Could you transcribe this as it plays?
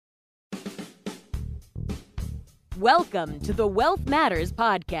Welcome to the Wealth Matters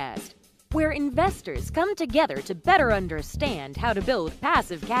podcast, where investors come together to better understand how to build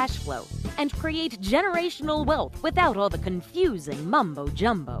passive cash flow and create generational wealth without all the confusing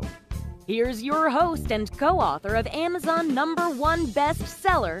mumbo-jumbo. Here's your host and co-author of Amazon #1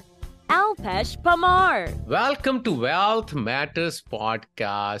 bestseller, Alpesh Pamar. Welcome to Wealth Matters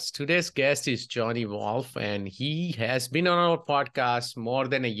podcast. Today's guest is Johnny Wolff, and he has been on our podcast more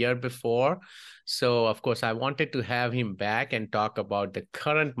than a year before. So, of course, I wanted to have him back and talk about the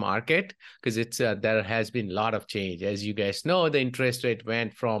current market because there has been a lot of change. As you guys know, the interest rate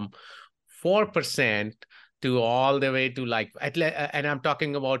went from 4% to all the way to and I'm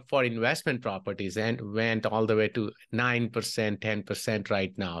talking about for investment properties, and went all the way to 9%, 10%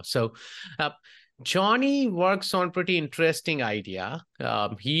 right now. So Johnny works on pretty interesting idea.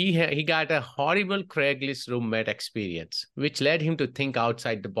 He got a horrible Craigslist roommate experience, which led him to think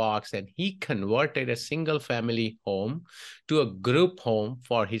outside the box, and he converted a single family home to a group home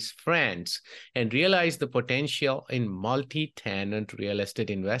for his friends and realized the potential in multi-tenant real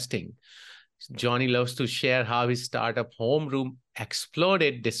estate investing. Johnny loves to share how his startup homeroom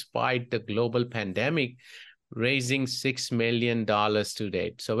exploded despite the global pandemic, raising $6 million to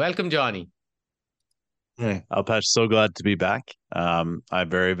date. So welcome, Johnny. Hey, Alpesh, so glad to be back. I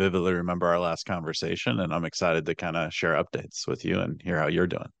very vividly remember our last conversation, and I'm excited to kind of share updates with you and hear how you're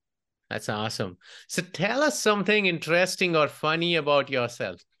doing. That's awesome. So tell us something interesting or funny about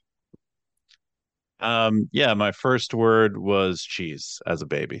yourself. My first word was cheese as a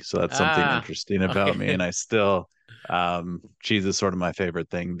baby. So that's something interesting about me. And I still, cheese is sort of my favorite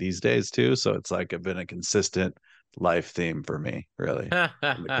thing these days too. So it's like been a consistent life theme for me, really,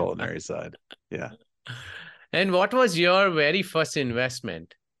 on the culinary side. Yeah. And what was your very first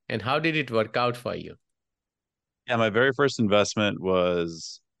investment and how did it work out for you? Yeah, my very first investment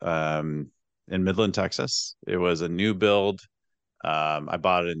was in Midland, Texas. It was a new build. I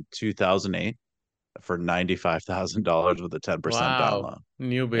bought it in 2008. For $95,000 with a 10% down loan.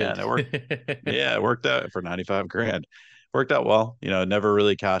 New build. Yeah, and it worked. Yeah, it worked out for 95 grand. Worked out well. It never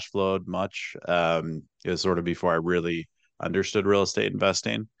really cash flowed much. It was sort of before I really understood real estate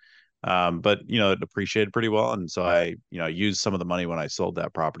investing. But it appreciated pretty well. And so I used some of the money when I sold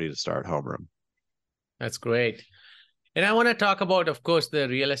that property to start homeroom. That's great. And I want to talk about, of course, the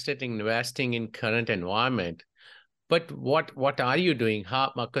real estate investing in current environment. But what are you doing?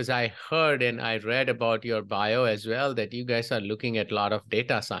 Because I heard and I read about your bio as well that you guys are looking at a lot of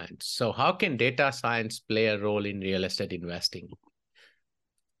data science. So how can data science play a role in real estate investing?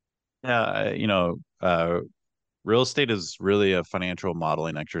 Yeah, real estate is really a financial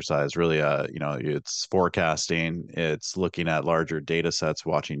modeling exercise. Really, it's forecasting. It's looking at larger data sets,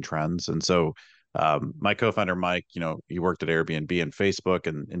 watching trends. And so my co-founder, Mike, he worked at Airbnb and Facebook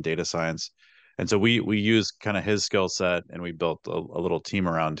and data science. And so we use kind of his skill set, and we built a little team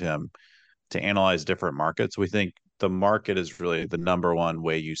around him to analyze different markets. We think the market is really the number one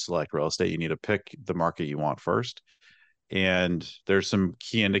way you select real estate. You need to pick the market you want first. And there's some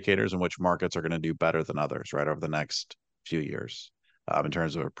key indicators in which markets are going to do better than others, right, over the next few years in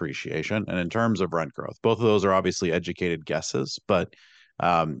terms of appreciation and in terms of rent growth. Both of those are obviously educated guesses, but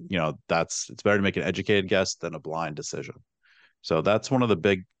it's better to make an educated guess than a blind decision. So that's one of the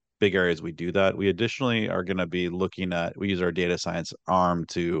big areas we do that. We additionally are going to be we use our data science arm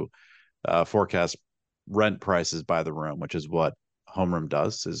to forecast rent prices by the room, which is what homeroom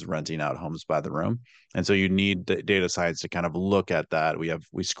does, is renting out homes by the room. And so you need data science to kind of look at that.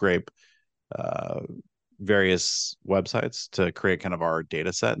 We scrape various websites to create kind of our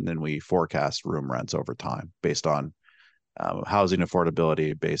data set, and then we forecast room rents over time based on housing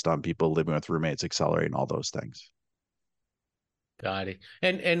affordability, based on people living with roommates, accelerating all those things. Got it.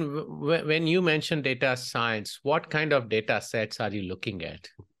 And when you mention data science, what kind of data sets are you looking at?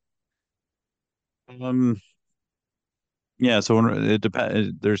 So it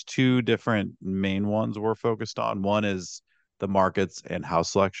depends. There's two different main ones we're focused on. One is the market and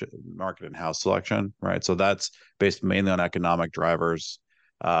house selection, right? So that's based mainly on economic drivers.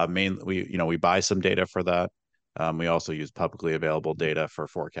 We buy some data for that. We also use publicly available data for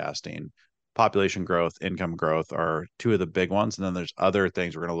forecasting. Population growth, income growth are two of the big ones. And then there's other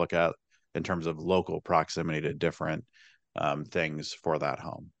things we're going to look at in terms of local proximity to different things for that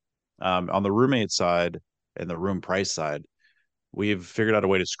home. On the roommate side and the room price side, we've figured out a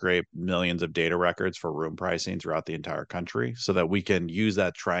way to scrape millions of data records for room pricing throughout the entire country so that we can use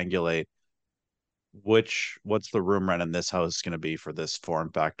that triangulate what's the room rent in this house going to be for this form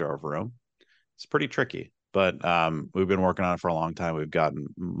factor of room. It's pretty tricky. But we've been working on it for a long time. We've gotten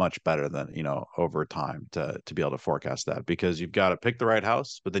much better than, over time to be able to forecast that, because you've got to pick the right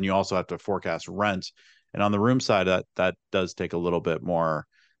house, but then you also have to forecast rent And on the room side, that does take a little bit more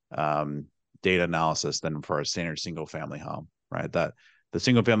data analysis than for a standard single family home, right? That the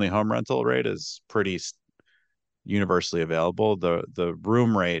single family home rental rate is pretty universally available. The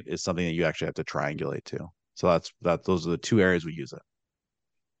room rate is something that you actually have to triangulate to. So those are the two areas we use it.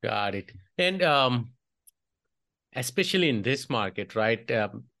 Got it. And especially in this market, right?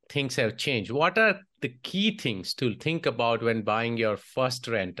 Things have changed. What are the key things to think about when buying your first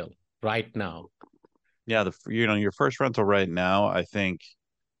rental right now? Yeah, your first rental right now, I think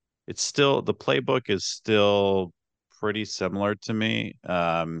it's still the playbook is still pretty similar to me.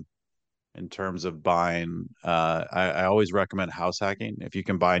 In terms of buying, I always recommend house hacking. If you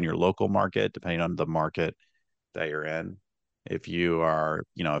can buy in your local market, depending on the market that you're in. If you are,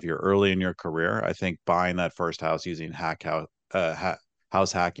 if you're early in your career, I think buying that first house using house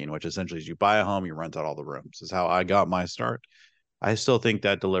hacking, which essentially is you buy a home, you rent out all the rooms, is how I got my start. I still think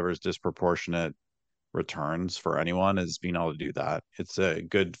that delivers disproportionate returns for anyone is being able to do that. It's a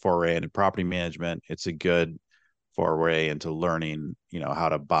good foray into property management. It's a good foray into learning, how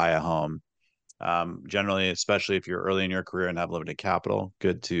to buy a home. Generally, especially if you're early in your career and have limited capital,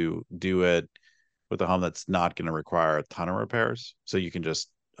 good to do it with a home that's not going to require a ton of repairs. So you can just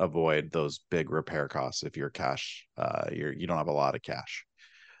avoid those big repair costs if you're cash, you don't have a lot of cash.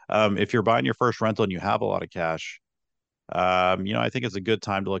 If you're buying your first rental and you have a lot of cash, I think it's a good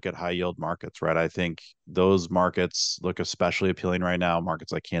time to look at high yield markets, right? I think those markets look especially appealing right now,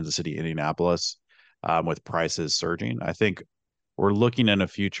 markets like Kansas City, Indianapolis, with prices surging. I think we're looking in a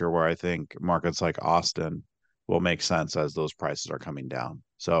future where I think markets like Austin will make sense as those prices are coming down.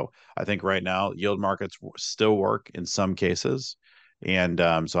 So I think right now yield markets still work in some cases. And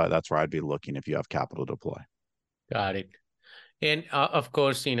so that's where I'd be looking if you have capital to deploy. Got it. And of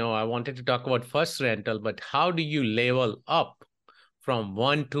course, I wanted to talk about first rental, but how do you level up from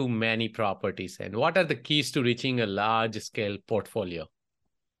one to many properties? And what are the keys to reaching a large scale portfolio?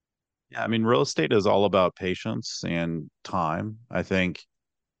 Yeah, I mean, real estate is all about patience and time. I think,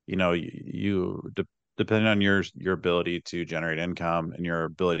 depending on your ability to generate income and your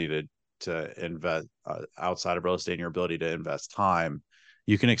ability to invest outside of real estate and your ability to invest time,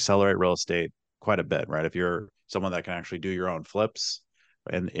 you can accelerate real estate quite a bit, right? If you're someone that can actually do your own flips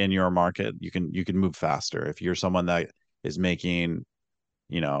in your market, you can move faster. If you're someone that is making,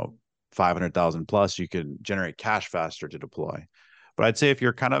 you know, 500,000 plus, you can generate cash faster to deploy. But I'd say if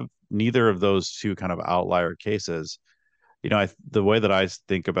you're kind of neither of those two kind of outlier cases, the way that I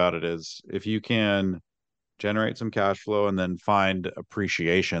think about it is if you can generate some cash flow and then find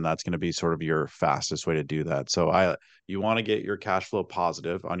appreciation, that's going to be sort of your fastest way to do that. So you want to get your cash flow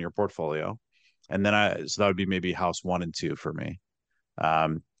positive on your portfolio. And then so that would be maybe house 1 and 2 for me.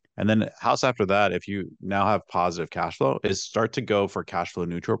 And then house after that, if you now have positive cash flow, is start to go for cash flow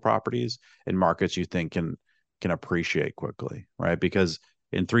neutral properties in markets you think can appreciate quickly, right? Because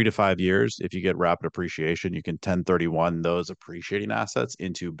in 3 to 5 years, if you get rapid appreciation, you can 1031 those appreciating assets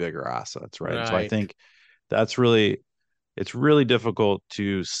into bigger assets, right? And so I Right. think it's really difficult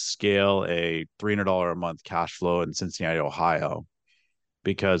to scale a $300 a month cash flow in Cincinnati, Ohio,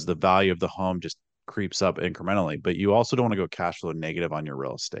 because the value of the home just creeps up incrementally. But you also don't want to go cash flow negative on your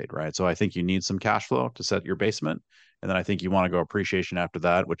real estate, right? So I think you need some cash flow to set your basement. And then I think you want to go appreciation after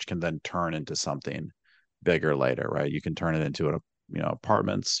that, which can then turn into something bigger later, right? You can turn it into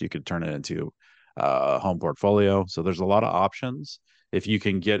apartments. You could turn it into a home portfolio. So there's a lot of options. If you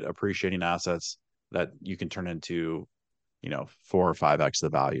can get appreciating assets that you can turn into, 4 or 5x the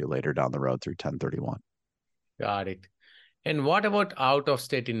value later down the road through 1031. Got it. And what about out of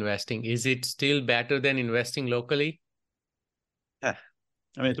state investing? Is it still better than investing locally? Yeah.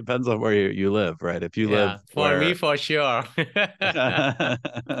 I mean, it depends on where you live, right? If you live Yeah, for me, where, for sure.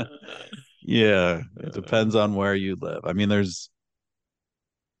 yeah, it depends on where you live. I mean, there's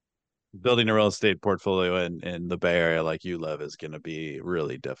building a real estate portfolio in the Bay Area like you live is going to be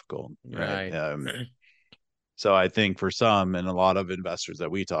really difficult, right? Right. So I think for some and a lot of investors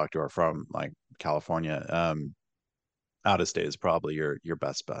that we talk to are from like California, out of state is probably your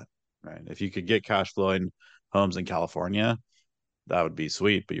best bet, right? If you could get cash flowing homes in California, that would be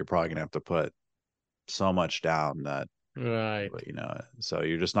sweet, but you're probably gonna have to put so much down that Right. so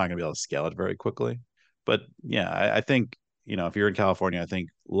you're just not gonna be able to scale it very quickly. But yeah, I think if you're in California, I think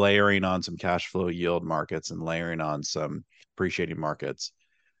layering on some cash flow yield markets and layering on some appreciating markets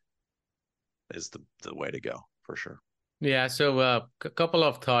is the way to go for sure. Yeah, so a couple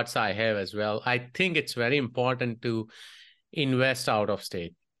of thoughts I have as well. I think it's very important to invest out of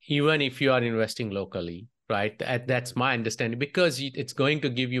state, even if you are investing locally, right? That's my understanding, because it's going to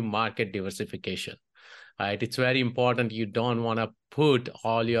give you market diversification. right? It's very important. You don't want to put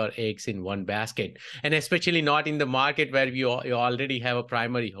all your eggs in one basket, and especially not in the market where you already have a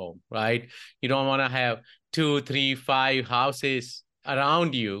primary home, right? You don't want to have two, three, five houses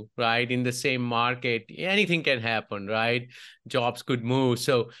around you, right? In the same market, anything can happen, right? Jobs could move.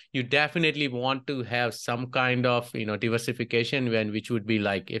 So you definitely want to have some kind of, diversification, which would be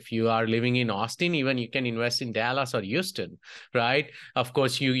like, if you are living in Austin, even you can invest in Dallas or Houston, right? Of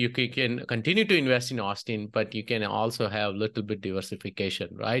course, you can continue to invest in Austin, but you can also have a little bit diversification,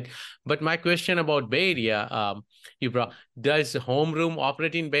 right? But my question about Bay Area, you brought, does homeroom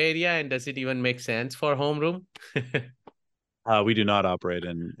operate in Bay Area, and does it even make sense for homeroom? We do not operate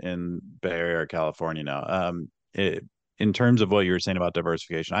in Bay Area or California now. In terms of what you were saying about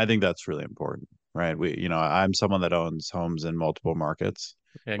diversification, I think that's really important, right? I'm someone that owns homes in multiple markets,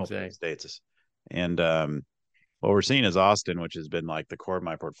 multiple Exactly. states, and what we're seeing is Austin, which has been like the core of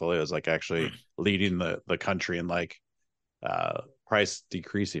my portfolio, is like actually leading the country in like price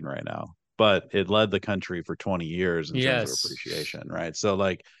decreasing right now. But it led the country for 20 years in terms of Yes. appreciation, right? So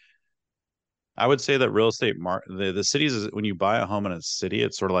like I would say that real estate the cities is when you buy a home in a city,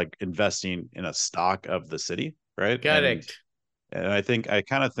 it's sort of like investing in a stock of the city, right? Correct. And I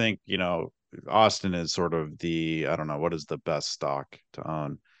kind of think, Austin is sort of I don't know, what is the best stock to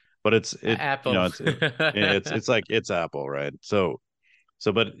own, but Apple. it's like it's Apple, right? So,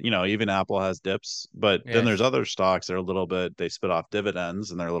 but even Apple has dips, but then there's Yes. other stocks that are a little bit, they spit off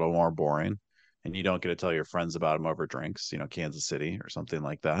dividends and they're a little more boring, and you don't get to tell your friends about them over drinks, Kansas City or something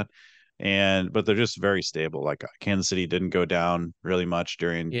like that. But they're just very stable. Like Kansas City didn't go down really much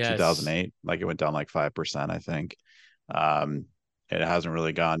during Yes. 2008. Like it went down like 5%, I think. Um, it hasn't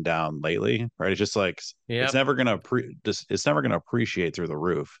really gone down lately, right? It's just like Yep. it's never gonna appreciate through the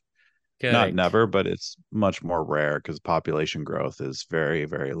roof. Not Correct. never, but it's much more rare because population growth is very,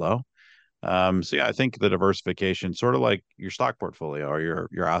 very low. So yeah, I think the diversification, sort of like your stock portfolio or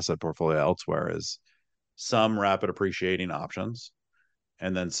your asset portfolio elsewhere, is some rapid appreciating options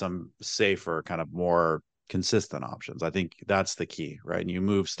and then some safer, kind of more consistent options. I think that's the key, right? And you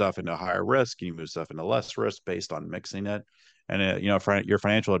move stuff into higher risk, you move stuff into less risk based on mixing it. And if your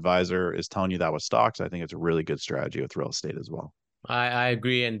financial advisor is telling you that with stocks, I think it's a really good strategy with real estate as well. I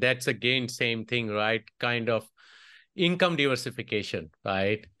agree. And that's again, same thing, right? Kind of income diversification,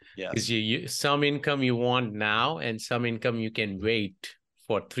 right? Because Yes. some income you want now, and some income you can wait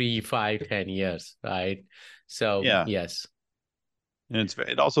for 3, 5, 10 years, right? So Yeah. yes. And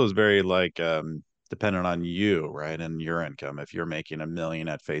it also is very like dependent on you, right? And your income. If you're making $1 million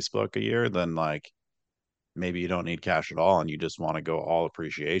at Facebook a year, then like maybe you don't need cash at all and you just want to go all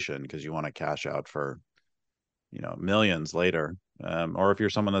appreciation because you want to cash out for, millions later. Or if you're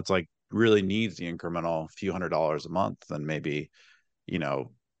someone that's like really needs the incremental few $100s a month, then maybe, you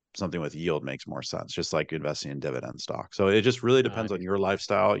know, something with yield makes more sense, just like investing in dividend stock. So it just really depends on Right. your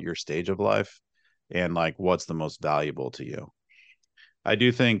lifestyle, your stage of life, and like what's the most valuable to you. I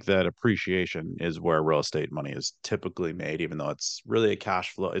do think that appreciation is where real estate money is typically made, even though it's really a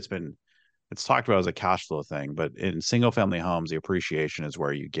cash flow. It's talked about as a cash flow thing, but in single family homes, the appreciation is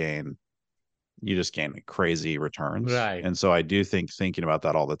where you just gain crazy returns. Right. And so I do think thinking about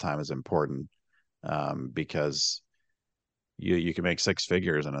that all the time is important, because you can make six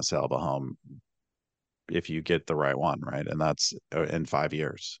figures in a sale of a home if you get the right one, right? And that's in 5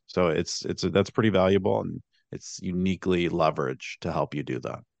 years. So that's pretty valuable, and it's uniquely leveraged to help you do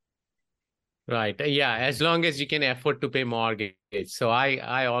that. Right. Yeah. As long as you can afford to pay mortgage. So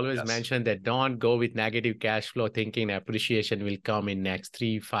I always Yes. mention that don't go with negative cash flow thinking appreciation will come in next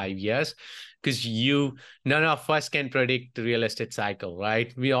 3, 5 years. Because none of us can predict the real estate cycle,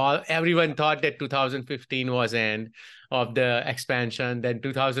 right? Everyone thought that 2015 was end of the expansion. Then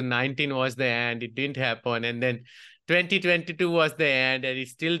 2019 was the end. It didn't happen. And then 2022 was the end, and it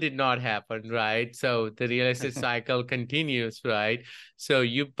still did not happen, right? So the real estate cycle continues, right?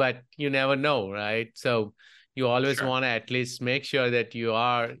 But you never know, right? So you always Sure. want to at least make sure that you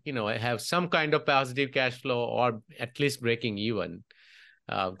are, have some kind of positive cash flow, or at least breaking even,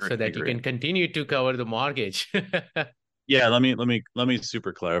 so that you Agree. can continue to cover the mortgage. Yeah, let me let me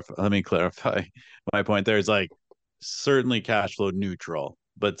clarify my point there is like certainly cash flow neutral,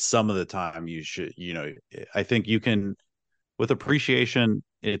 but some of the time you should, I think you can with appreciation,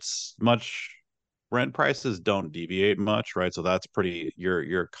 it's much rent prices don't deviate much, right? So that's pretty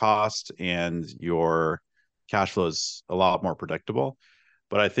your cost and your cash flow is a lot more predictable.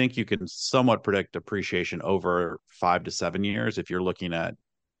 But I think you can somewhat predict appreciation over 5 to 7 years if you're looking at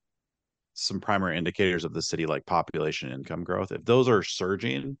some primary indicators of the city like population income growth. If those are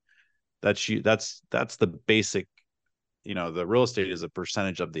surging, that's the basic, the real estate is a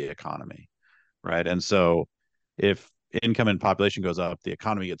percentage of the economy. right? And so if income and population goes up, the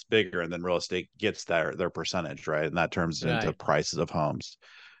economy gets bigger, and then real estate gets their percentage, right? And that turns into Right. prices of homes.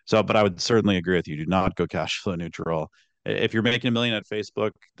 So, but I would certainly agree with you. Do not go cash flow neutral. If you're making a million at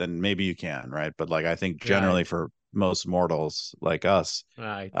Facebook, then maybe you can, right? But like I think generally Right. for most mortals like us,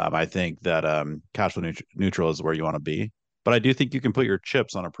 Right. I think that cash flow neutral is where you want to be. But I do think you can put your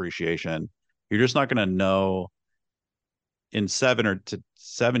chips on appreciation. You're just not going to know in 7 or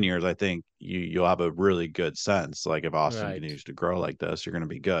 7 years. I think you'll have a really good sense. Like if Austin Right. continues to grow like this, you're going to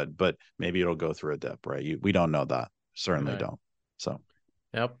be good. But maybe it'll go through a dip, right? We don't know that. Certainly Right. don't. So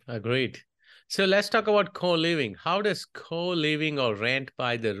Yep. Agreed. So let's talk about co-living. How does co-living or rent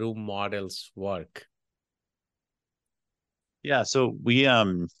by the room models work? yeah, so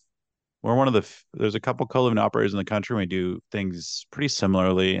we're one of there's a couple co-living operators in the country. We do things pretty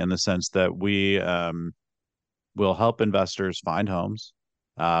similarly in the sense that we will help investors find homes.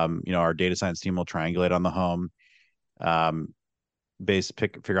 Our data science team will triangulate on the home, um,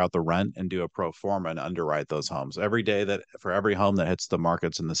 figure out the rent and do a pro forma and underwrite those homes. Every day that for every home that hits the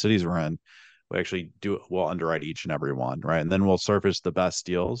markets in the cities we're in, we'll underwrite each and every one, right? And then we'll surface the best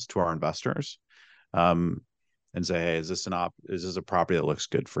deals to our investors, um, and say, hey, is this a property that looks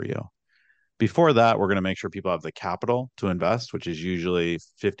good for you? Before that, we're going to make sure people have the capital to invest, which is usually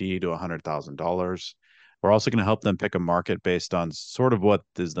 $50 to $100,000. We're also going to help them pick a market based on sort of what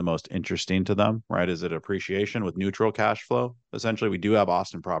is the most interesting to them, right? Is it appreciation with neutral cash flow? Essentially, we do have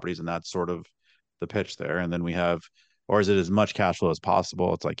Austin properties, and that's sort of the pitch there. And then or is it as much cash flow as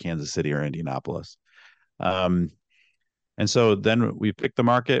possible? It's like Kansas City or Indianapolis. Um, and so then we pick the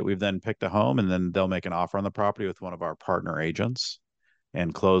market, we've then picked a home, and then they'll make an offer on the property with one of our partner agents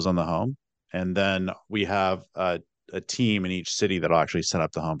and close on the home. And then we have a team in each city that'll actually set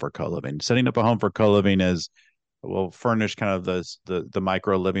up the home for co-living. Setting up a home for co-living is we'll furnish kind of the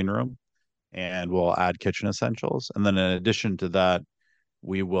micro living room, and we'll add kitchen essentials. And then in addition to that,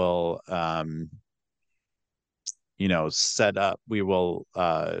 we will set up, we will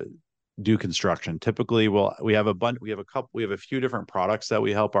do construction. Typically, we have a few different products that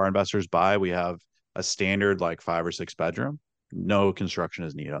we help our investors buy. We have a standard like 5 or 6 bedroom. No construction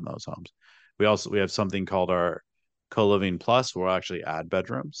is needed on those homes. We have something called our co-living plus, where we'll actually add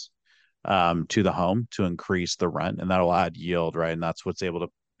bedrooms to the home to increase the rent, and that'll add yield, right? And that's what's able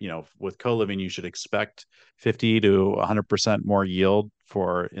to, with co-living, you should expect 50 to 100% more yield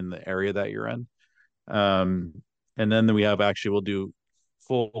for in the area that you're in. Um, and then we'll do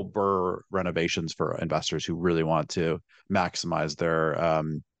full burr renovations for investors who really want to maximize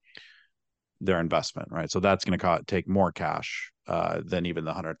their investment, right? So that's going to take more cash than even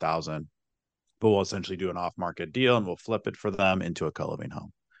the 100,000. But we'll essentially do an off-market deal, and we'll flip it for them into a co-living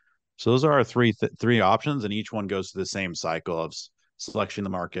home. So those are our three options, and each one goes through the same cycle of selecting the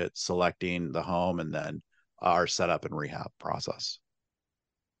market, selecting the home, and then our setup and rehab process.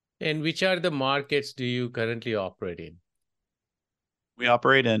 And which are the markets do you currently operate in? We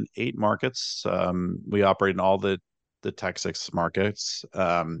operate in 8 markets. We operate in all the Texas markets.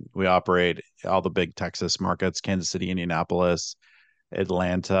 We operate all the big Texas markets: Kansas City, Indianapolis,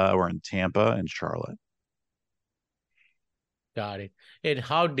 Atlanta. We're in Tampa and Charlotte. Got it. And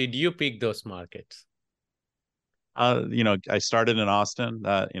how did you pick those markets? I started in Austin.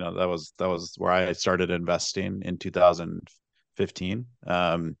 That was where I started investing in 2015.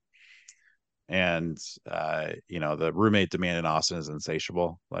 And the roommate demand in Austin is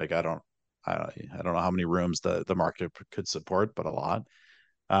insatiable. Like I don't know how many rooms the market could support, but a lot.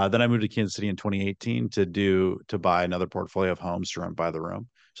 Then I moved to Kansas City in 2018 to buy another portfolio of homes to rent by the room.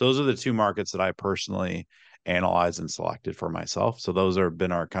 So those are the 2 markets that I personally analyzed and selected for myself. So those have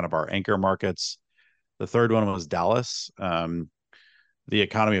been our anchor markets. The third one was Dallas. The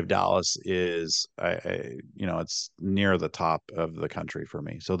economy of Dallas is, it's near the top of the country for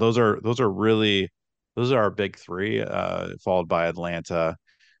me. So those are our big three, followed by Atlanta.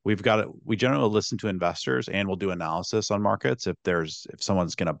 We generally listen to investors, and we'll do analysis on markets if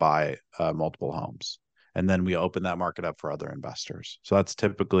someone's going to buy multiple homes, and then we open that market up for other investors. So that's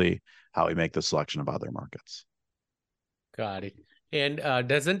typically how we make the selection of other markets. Got it. And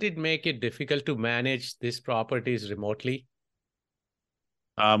doesn't it make it difficult to manage these properties remotely?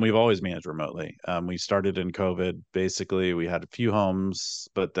 We've always managed remotely. We started in COVID. Basically, we had a few homes,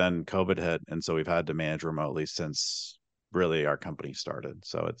 but then COVID hit, and so we've had to manage remotely since really our company started.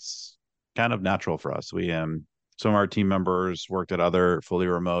 So it's kind of natural for us. Some of our team members worked at other fully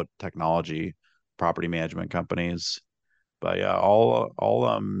remote technology property management companies, but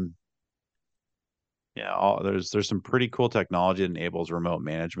there's some pretty cool technology that enables remote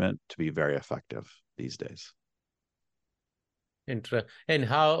management to be very effective these days. And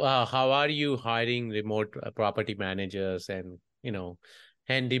how are you hiring remote property managers and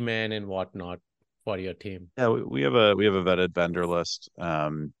handyman and whatnot for your team? Yeah, we have a vetted vendor list,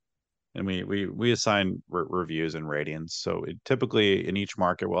 and we assign reviews and ratings. So typically in each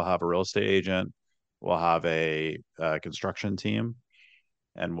market, we'll have a real estate agent, we'll have a construction team,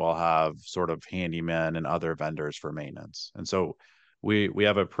 and we'll have sort of handymen and other vendors for maintenance. And so we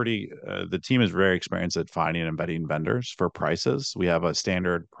have a pretty the team is very experienced at finding and vetting vendors for prices. We have a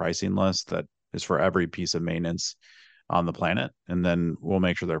standard pricing list that is for every piece of maintenance on the planet, and then we'll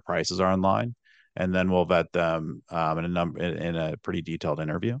make sure their prices are in line, and then we'll vet them in a pretty detailed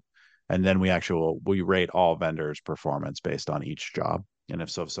interview, and then we rate all vendors' performance based on each job. And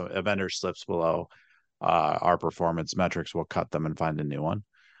if a vendor slips below our performance metrics, we'll cut them and find a new one.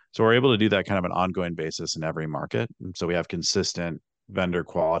 So we're able to do that kind of an ongoing basis in every market. And so we have consistent vendor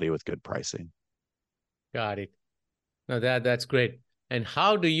quality with good pricing. Got it. No, that's great. And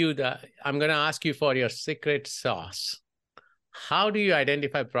how do you, I'm going to ask you for your secret sauce. How do you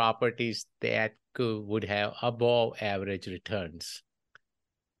identify properties that would have above average returns?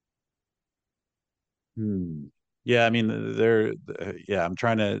 Yeah, I mean, I'm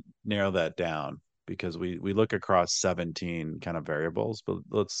trying to narrow that down because we look across 17 kind of variables, but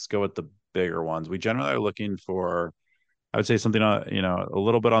let's go with the bigger ones. We generally are looking for, I would say something a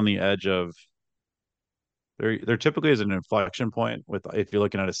little bit on the edge of there typically is an inflection point with if you're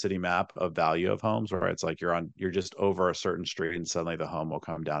looking at a city map of value of homes, where it's like you're just over a certain street and suddenly the home will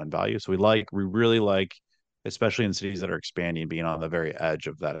come down in value. So we really like, especially in cities that are expanding, being on the very edge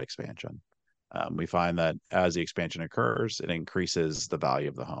of that expansion. We find that as the expansion occurs, it increases the value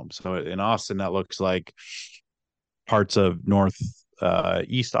of the home. So in Austin, that looks like parts of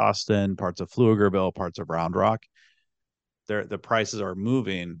East Austin, parts of Pflugerville, parts of Round Rock. The prices are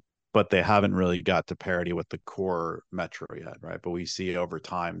moving, but they haven't really got to parity with the core metro yet, right? But we see over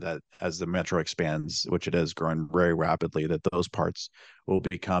time that as the metro expands, which it is growing very rapidly, that those parts will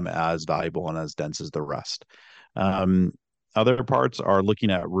become as valuable and as dense as the rest. Other parts are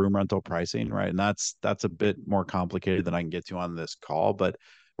looking at room rental pricing, right? And that's a bit more complicated than I can get to on this call, but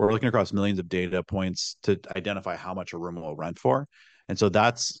we're looking across millions of data points to identify how much a room will rent for. And so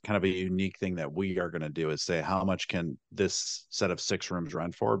that's kind of a unique thing that we are going to do is say how much can this set of 6 rooms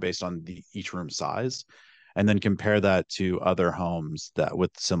rent for based on each room size, and then compare that to other homes that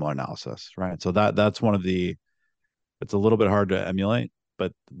with similar analysis, right? So that's one of it's a little bit hard to emulate,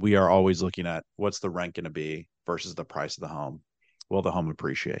 but we are always looking at what's the rent going to be versus the price of the home. Will the home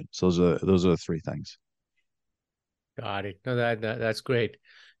appreciate? So those are the 3 things. Got it. No, that's great.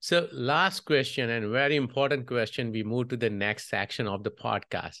 So last question and very important question. We move to the next section of the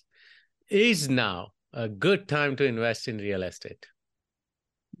podcast. Is now a good time to invest in real estate?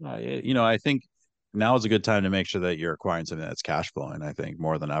 I think now is a good time to make sure that you're acquiring something that's cash flowing, I think,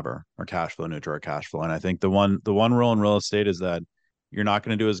 more than ever, or cash flow neutral or cash flow. And I think the one rule in real estate is that you're not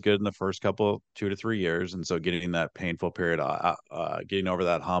going to do as good in the first 2 to 3 years. And so getting that painful period, getting over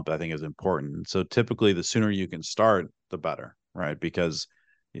that hump, I think is important. So typically the sooner you can start, the better, right? Because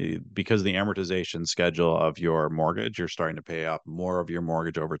the amortization schedule of your mortgage, you're starting to pay off more of your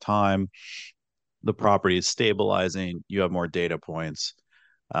mortgage over time. The property is stabilizing. You have more data points.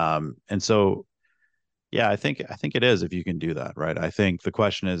 And so, yeah, I think it is if you can do that, right? I think the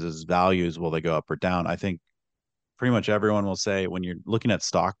question is values, will they go up or down? I think pretty much everyone will say when you're looking at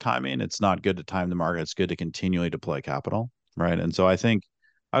stock timing, it's not good to time the market. It's good to continually deploy capital, right? And so I think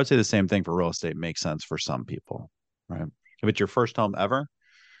I would say the same thing for real estate makes sense for some people, right? If it's your first home ever,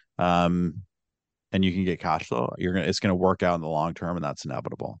 and you can get cash flow, it's gonna work out in the long term, and that's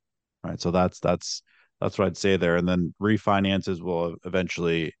inevitable, right? So that's what I'd say there. And then refinances will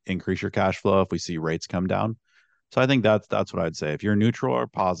eventually increase your cash flow if we see rates come down. So I think that's what I'd say. If you're neutral or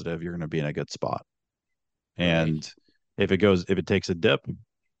positive, you're going to be in a good spot. And if it takes a dip,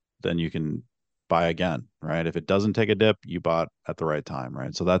 then you can buy again, right? If it doesn't take a dip, you bought at the right time,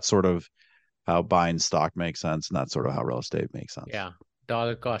 right? So that's sort of how buying stock makes sense, and that's sort of how real estate makes sense. Yeah,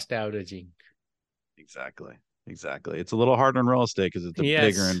 dollar cost averaging. Exactly. It's a little harder in real estate because it's a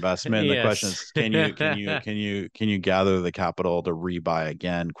bigger investment. The question is, can you gather the capital to rebuy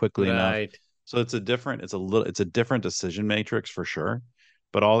again quickly enough? So it's a different decision matrix for sure.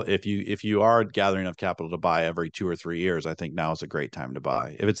 But if you are gathering enough capital to buy every 2 or 3 years, I think now is a great time to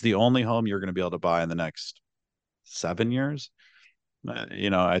buy. If it's the only home you're going to be able to buy in the next 7 years,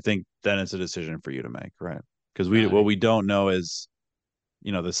 I think then it's a decision for you to make, right? Because what we don't know is,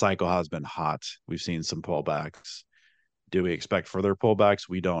 the cycle has been hot. We've seen some pullbacks. Do we expect further pullbacks?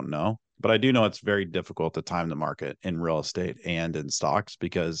 We don't know. But I do know it's very difficult to time the market in real estate and in stocks,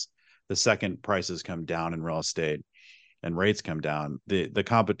 because the second prices come down in real estate, and rates come down, the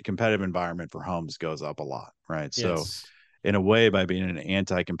competitive environment for homes goes up a lot, right? So Yes. in a way, by being an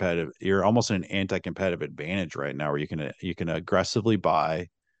anti-competitive, you're almost in an anti-competitive advantage right now, where you can aggressively buy,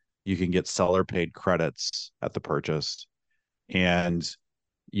 you can get seller paid credits at the purchase, and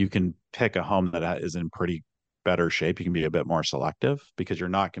you can pick a home that is in pretty better shape. You can be a bit more selective because you're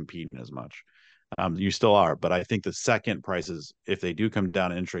not competing as much. You still are, but I think the second prices, if they do come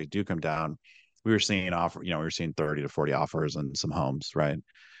down, interest rates do come down, we were seeing we were seeing 30 to 40 offers on some homes, right?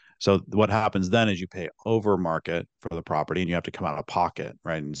 So what happens then is you pay over market for the property and you have to come out of pocket,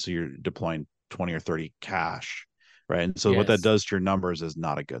 right? And so you're deploying 20 or 30 cash, right? And so what that Yes. does to your numbers is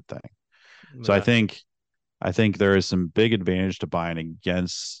not a good thing. So Right. I think there is some big advantage to buying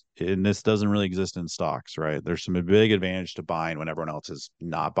against, and this doesn't really exist in stocks, right? There's some big advantage to buying when everyone else is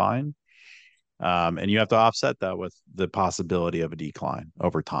not buying. And you have to offset that with the possibility of a decline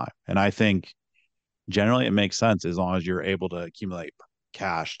over time. And I think generally it makes sense as long as you're able to accumulate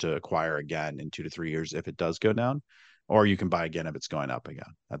cash to acquire again in 2 to 3 years if it does go down, or you can buy again if it's going up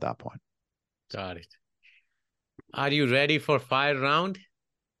again at that point. Got it. Are you ready for fire round?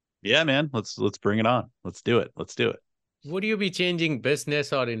 Yeah, man, let's bring it on. Let's do it. Let's do it. Would you be changing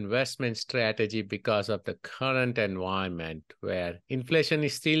business or investment strategy because of the current environment where inflation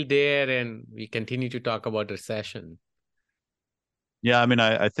is still there and we continue to talk about recession? Yeah, I mean,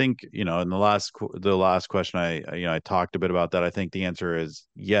 I think, in the last question, I talked a bit about that. I think the answer is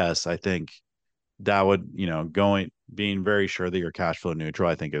yes. I think that would, being very sure that you're cash flow neutral,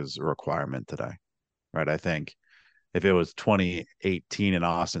 I think is a requirement today, right? I think if it was 2018 in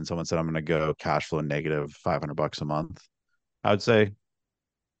Austin, someone said I'm going to go cash flow negative $500 a month, I would say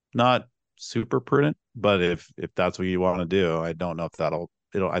not super prudent, but if that's what you want to do, I don't know if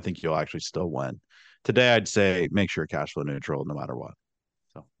I think you'll actually still win. Today, I'd say make sure cash flow neutral no matter what.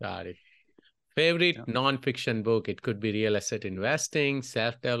 So, Got it. yeah. Favorite nonfiction book? It could be real estate investing,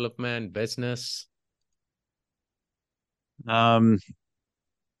 self-development, business. Um,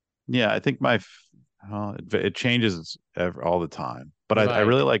 yeah, I think it changes all the time, but I Right.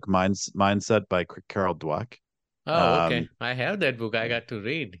 really like Mindset by Carol Dweck. Oh, okay. Um, I have that book. I yeah, got to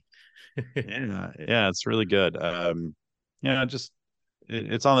read. yeah, it's really good. Just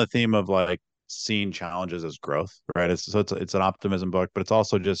it's on the theme of like seeing challenges as growth, right? It's an optimism book, but it's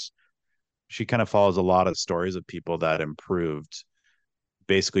also just she kind of follows a lot of stories of people that improved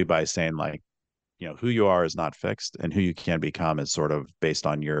basically by saying like, who you are is not fixed, and who you can become is sort of based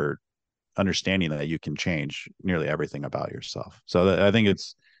on your understanding that you can change nearly everything about yourself. So I think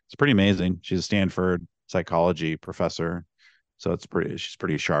it's pretty amazing. She's a Stanford psychology professor, so she's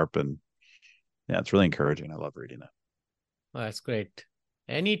pretty sharp, and yeah, it's really encouraging. I love reading it. That's great.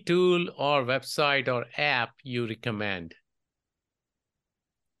 Any tool or website or app you recommend?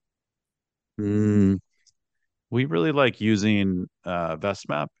 Mm, we really like using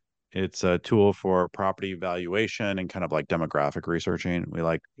VestMap. It's a tool for property valuation and kind of like demographic researching. We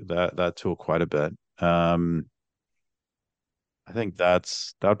like that tool quite a bit. I think that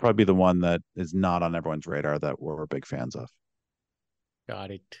would probably be the one that is not on everyone's radar that we're big fans of.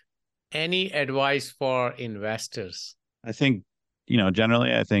 Got it. Any advice for investors? I think,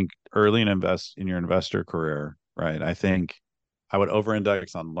 generally, I think early in your investor career, right? I think I would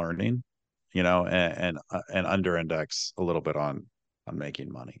over-index on learning, and under-index a little bit on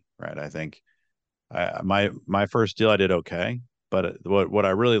making money, right? I think my first deal I did okay, but what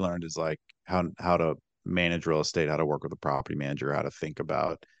I really learned is like how to manage real estate, how to work with a property manager, how to think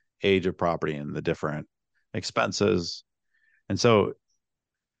about age of property and the different expenses. And so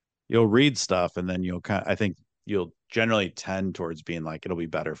you'll read stuff and then I think you'll generally tend towards being like, it'll be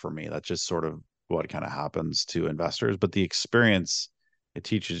better for me. That's just sort of what kind of happens to investors. But the experience, it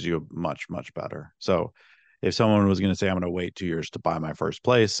teaches you much, much better. So if someone was going to say, I'm going to wait 2 years to buy my first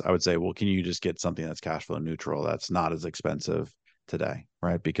place, I would say, well, can you just get something that's cash flow neutral, that's not as expensive today,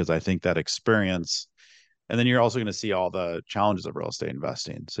 right? Because I think that experience, and then you're also going to see all the challenges of real estate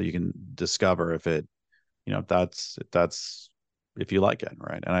investing. So you can discover if that's if you like it,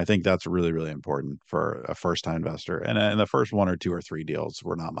 right? And I think that's really, really important for a first time investor. And the first one or two or three deals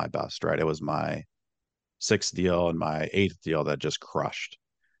were not my best, right? It was my sixth deal and my eighth deal that just crushed.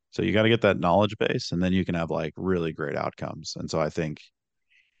 So you got to get that knowledge base, and then you can have like really great outcomes. And so I think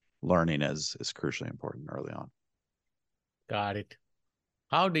learning is crucially important early on. Got it.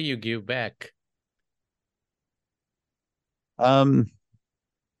 How do you give back? Um,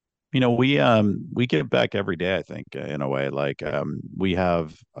 we give back every day, I think, in a way. Like we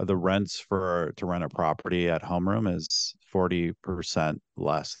have the rents for to rent a property at homeroom is 40%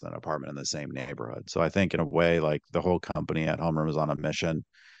 less than an apartment in the same neighborhood. So I think in a way, like the whole company at homeroom is on a mission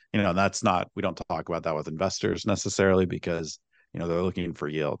that's not, we don't talk about that with investors necessarily because, they're looking for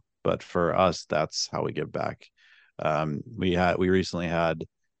yield. But for us, that's how we give back. We recently had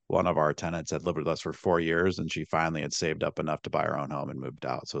one of our tenants had lived with us for 4 years, and she finally had saved up enough to buy her own home and moved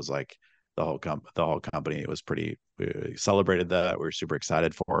out. So it was like the whole company, it was we celebrated that. We were super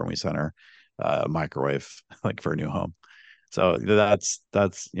excited for her, and we sent her a microwave like for a new home. So that's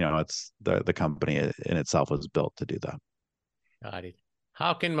it's the company in itself was built to do that. Got it.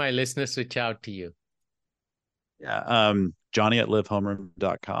 How can my listeners reach out to you? Yeah,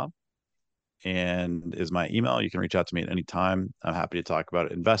 Johnny@livehomeroom.com and is my email. You can reach out to me at any time. I'm happy to talk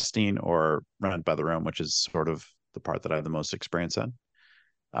about investing or rent by the room, which is sort of the part that I have the most experience in.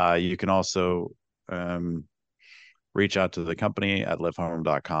 You can also reach out to the company at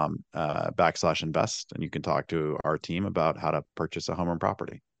livehomeroom.com /invest, and you can talk to our team about how to purchase a homeroom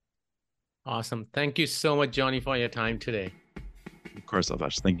property. Awesome. Thank you so much, Johnny, for your time today. Of course,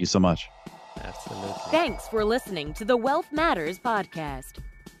 Lavesh. Thank you so much. Absolutely. Thanks for listening to the Wealth Matters podcast.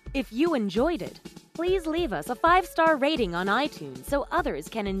 If you enjoyed it, please leave us a 5-star rating on iTunes so others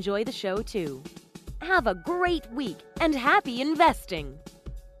can enjoy the show too. Have a great week and happy investing!